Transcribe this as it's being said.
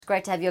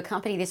great to have your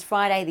company this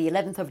Friday, the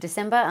 11th of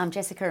December. I'm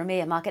Jessica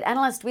Amir, market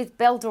analyst with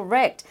Bell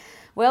Direct.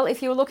 Well,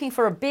 if you're looking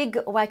for a big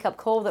wake-up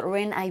call that we're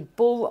in a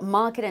bull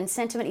market and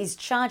sentiment is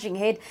charging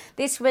ahead,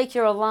 this week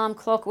your alarm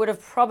clock would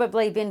have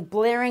probably been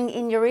blaring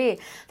in your ear.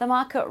 The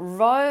market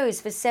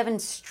rose for 7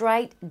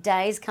 straight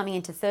days coming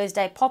into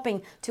Thursday,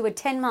 popping to a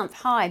 10-month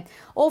high.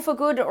 All for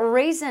good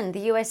reason.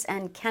 The US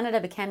and Canada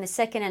became the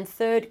second and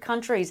third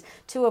countries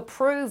to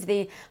approve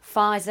the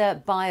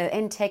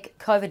Pfizer-BioNTech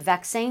COVID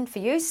vaccine for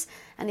use,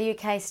 and the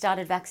UK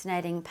started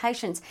vaccinating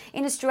patients.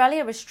 In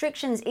Australia,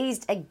 restrictions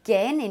eased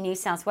again in New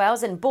South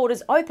Wales and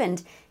borders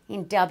opened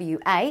in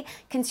WA.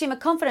 Consumer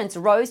confidence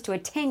rose to a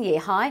 10-year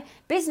high.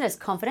 Business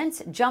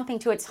confidence jumping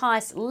to its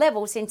highest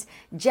level since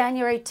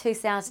January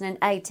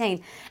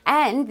 2018.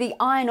 And the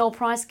iron ore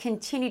price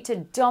continued to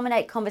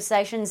dominate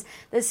conversations.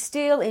 The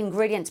steel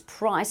ingredients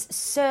price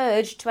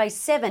surged to a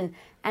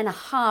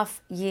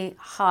 7.5-year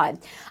high,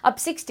 up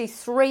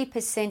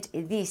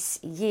 63% this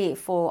year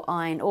for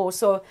iron ore.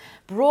 So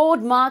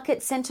broad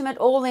market sentiment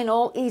all in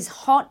all is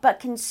hot, but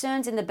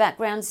concerns in the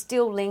background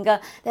still linger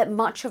that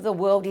much of the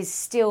world is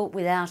still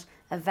without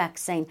a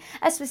vaccine.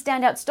 As for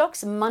standout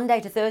stocks,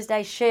 Monday to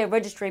Thursday share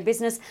registry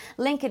business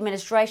Link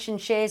Administration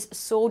shares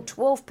soared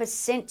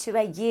 12% to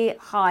a year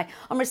high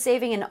on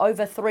receiving an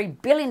over $3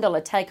 billion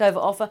takeover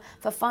offer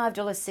for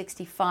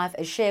 $5.65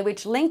 a share,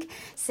 which Link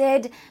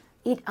said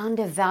it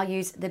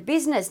undervalues the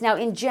business. Now,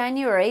 in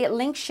January,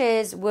 Link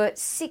shares were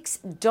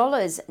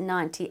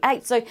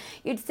 $6.98. So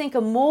you'd think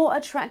a more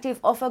attractive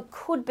offer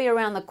could be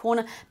around the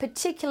corner,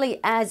 particularly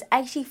as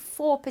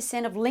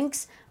 84% of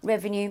Link's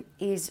revenue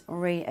is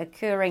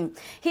reoccurring.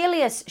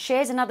 Helios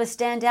shares another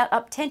standout,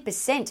 up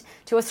 10%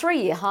 to a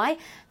 3-year high.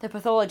 The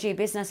pathology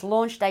business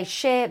launched a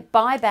share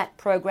buyback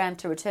program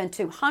to return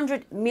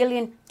 $200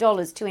 million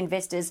to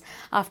investors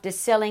after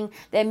selling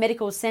their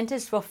medical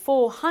centres for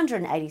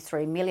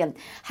 $483 million.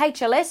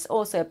 HLS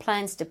also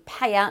plans to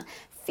pay out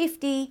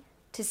 50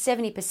 to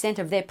 70%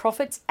 of their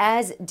profits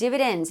as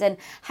dividends. And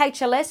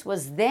HLS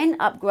was then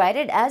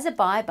upgraded as a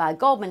buy by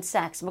Goldman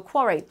Sachs,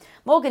 Macquarie,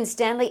 Morgan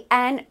Stanley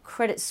and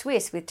Credit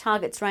Suisse, with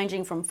targets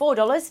ranging from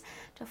 $4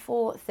 to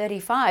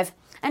 $4.35.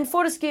 And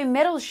Fortescue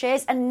Metals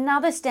shares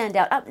another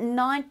standout, up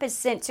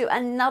 9% to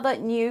another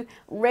new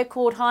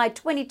record high,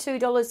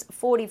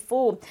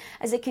 $22.44,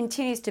 as it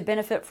continues to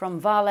benefit from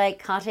Vale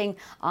cutting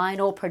iron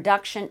ore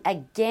production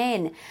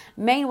again.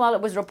 Meanwhile,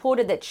 it was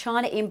reported that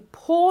China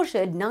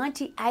imported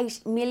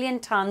 98 million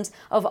tonnes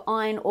of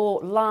iron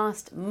ore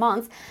last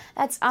month.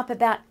 That's up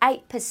about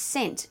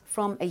 8%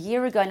 from a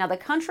year ago. Now, the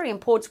country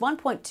imports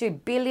 1.2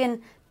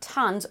 billion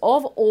tonnes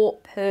of ore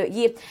per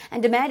year,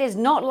 and demand is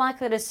not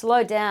likely to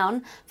slow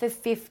down for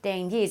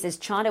 15 years as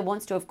China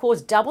wants to, of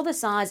course, double the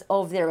size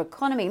of their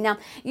economy. Now,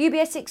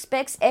 UBS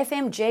expects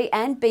FMG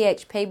and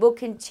BHP will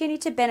continue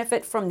to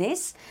benefit from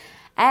this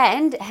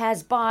and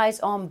has buys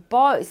on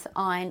both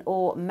iron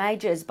ore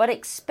majors, but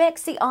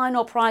expects the iron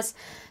ore price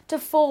to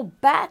fall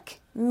back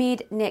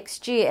mid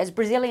next year as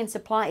Brazilian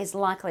supply is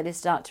likely to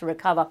start to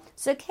recover.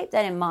 So keep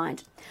that in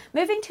mind.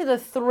 Moving to the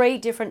 3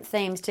 different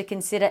themes to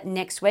consider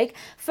next week.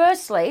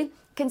 Firstly,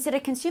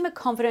 consider consumer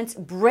confidence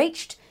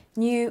breached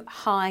new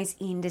highs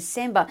in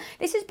December.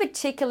 This is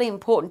particularly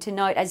important to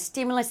note as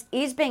stimulus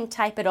is being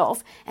tapered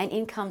off and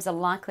incomes are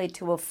likely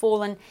to have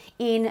fallen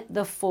in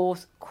the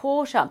fourth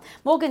quarter.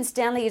 Morgan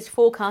Stanley is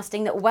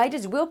forecasting that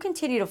wages will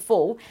continue to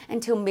fall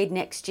until mid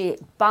next year,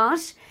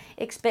 but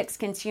expects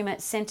consumer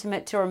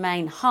sentiment to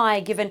remain high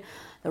given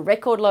the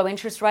record low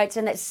interest rates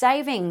and that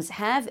savings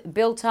have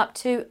built up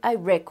to a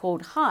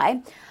record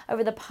high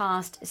over the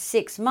past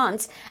 6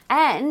 months,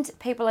 and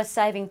people are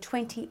saving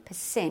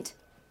 20%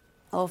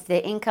 of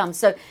their income.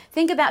 So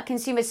think about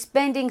consumer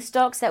spending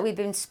stocks that we've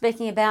been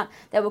speaking about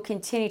that will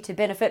continue to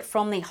benefit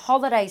from the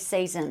holiday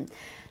season.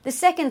 The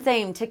second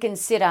theme to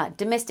consider,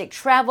 domestic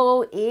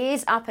travel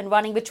is up and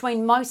running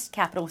between most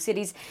capital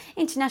cities.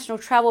 International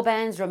travel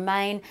bans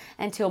remain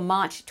until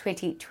March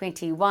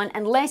 2021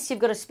 unless you've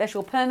got a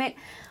special permit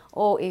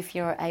or if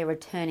you're a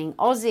returning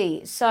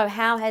Aussie. So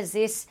how has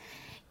this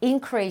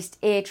increased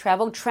air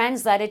travel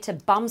translated to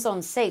bums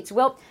on seats?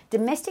 Well,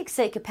 domestic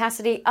seat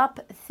capacity up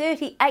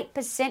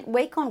 38%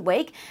 week on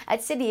week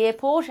at Sydney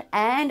Airport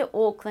and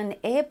Auckland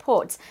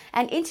airports,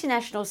 and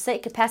international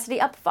seat capacity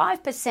up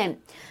 5%.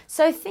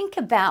 So think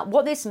about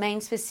what this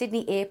means for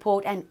Sydney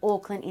Airport and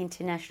Auckland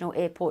International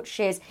Airport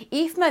shares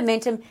if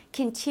momentum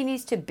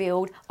continues to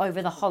build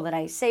over the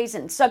holiday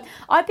season. So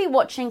I'd be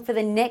watching for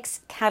the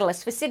next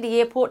catalyst. For Sydney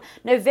Airport,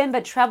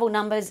 November travel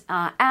numbers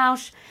are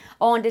out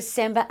on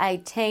December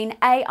 18.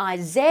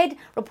 AIZ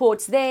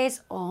reports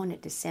theirs on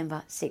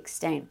December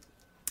 16.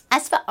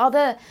 As for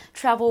other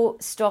travel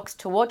stocks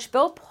to watch,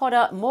 Bell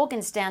Potter,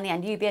 Morgan Stanley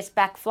and UBS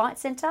backed Flight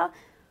Centre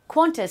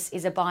Qantas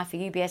is a buy for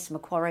UBS,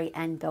 Macquarie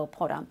and Bell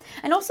Potter.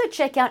 And also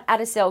check out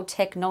Adacel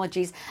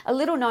Technologies, a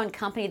little-known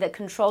company that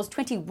controls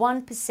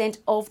 21%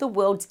 of the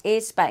world's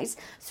airspace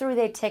through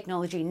their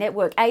technology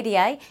network.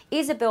 ADA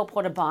is a Bell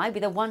Potter buy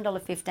with a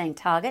 $1.15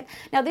 target.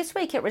 Now, this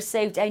week it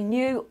received a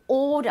new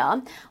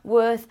order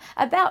worth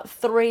about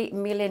 $3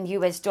 million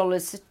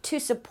to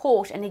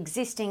support an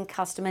existing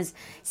customer's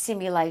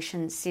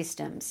simulation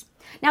systems.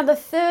 Now, the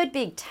third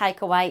big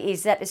takeaway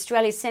is that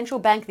Australia's central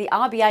bank, the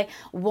RBA,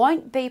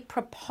 won't be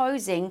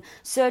proposing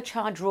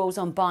surcharge rules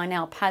on buy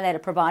now, pay later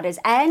providers,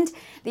 and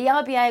the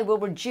RBA will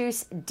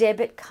reduce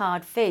debit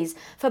card fees.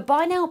 For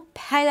buy now,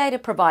 pay later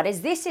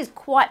providers, this is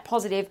quite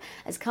positive,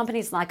 as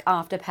companies like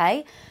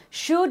Afterpay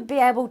should be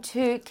able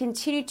to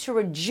continue to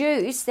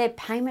reduce their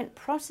payment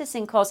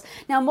processing costs.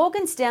 Now,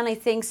 Morgan Stanley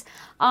thinks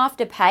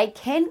Afterpay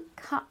can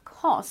cut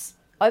costs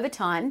over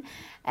time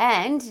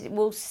and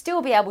will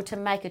still be able to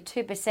make a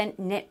 2%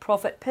 net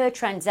profit per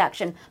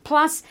transaction.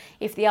 Plus,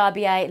 if the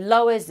RBA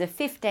lowers the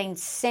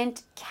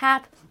 15-cent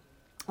cap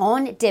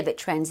on debit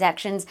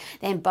transactions,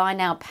 then buy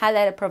now, pay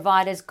later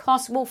providers'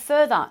 costs will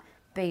further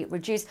be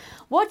reduced.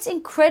 What's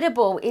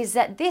incredible is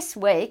that this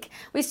week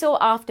we saw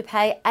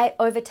Afterpay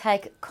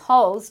overtake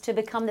Coles to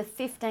become the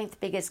 15th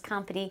biggest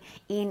company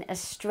in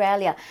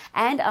Australia.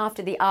 And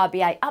after the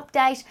RBA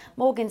update,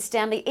 Morgan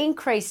Stanley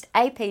increased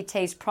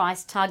APT's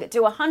price target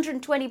to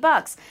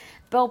 $120.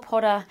 Bell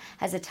Potter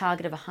has a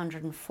target of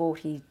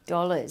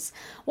 $140.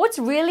 What's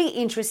really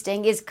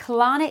interesting is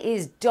Klarna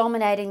is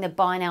dominating the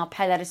buy now,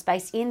 pay later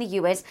space in the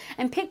US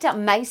and picked up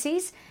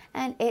Macy's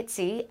and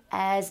Etsy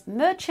as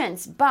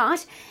merchants.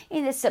 But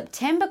in the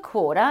September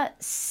quarter,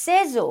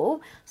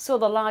 Sezzle saw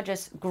the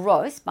largest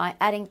growth by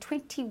adding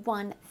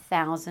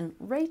 21,000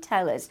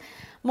 retailers.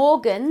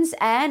 Morgans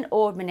and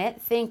Ord Minnett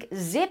think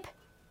Zip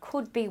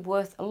could be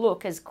worth a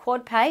look, as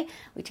QuadPay,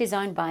 which is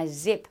owned by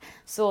Zip,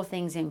 saw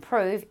things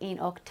improve in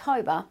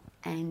October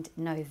and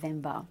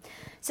November.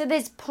 So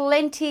there's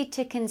plenty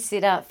to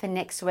consider for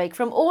next week.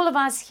 From all of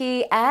us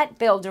here at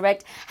Bell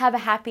Direct, have a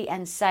happy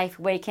and safe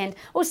weekend.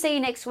 We'll see you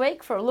next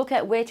week for a look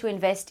at where to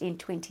invest in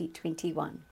 2021.